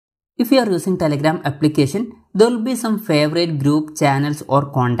If you are using Telegram application, there will be some favorite group, channels or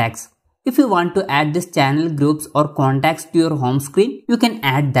contacts. If you want to add this channel, groups or contacts to your home screen, you can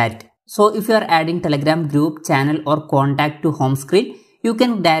add that. So if you are adding Telegram group, channel or contact to home screen, you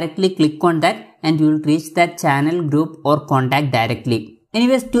can directly click on that and you will reach that channel, group or contact directly.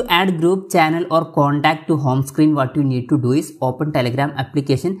 Anyways, to add group, channel or contact to home screen, what you need to do is open Telegram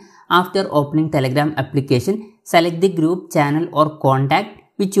application. After opening Telegram application, select the group, channel or contact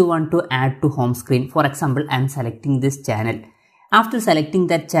which you want to add to home screen. For example, I am selecting this channel. After selecting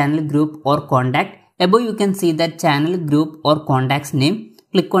that channel, group or contact, above you can see that channel, group or contact's name.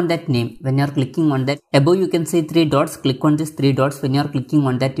 Click on that name. When you are clicking on that, above you can see 3 dots. Click on these 3 dots. When you are clicking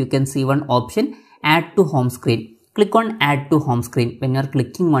on that, you can see one option, add to home screen. Click on add to home screen. When you are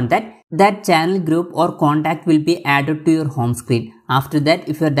clicking on that, that channel, group or contact will be added to your home screen. After that,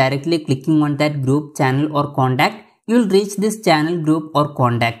 if you are directly clicking on that group, channel or contact, you will reach this channel, group or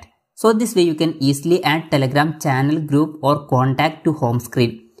contact. So this way you can easily add Telegram channel, group or contact to home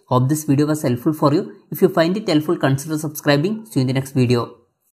screen. Hope this video was helpful for you. If you find it helpful, consider subscribing. See you in the next video.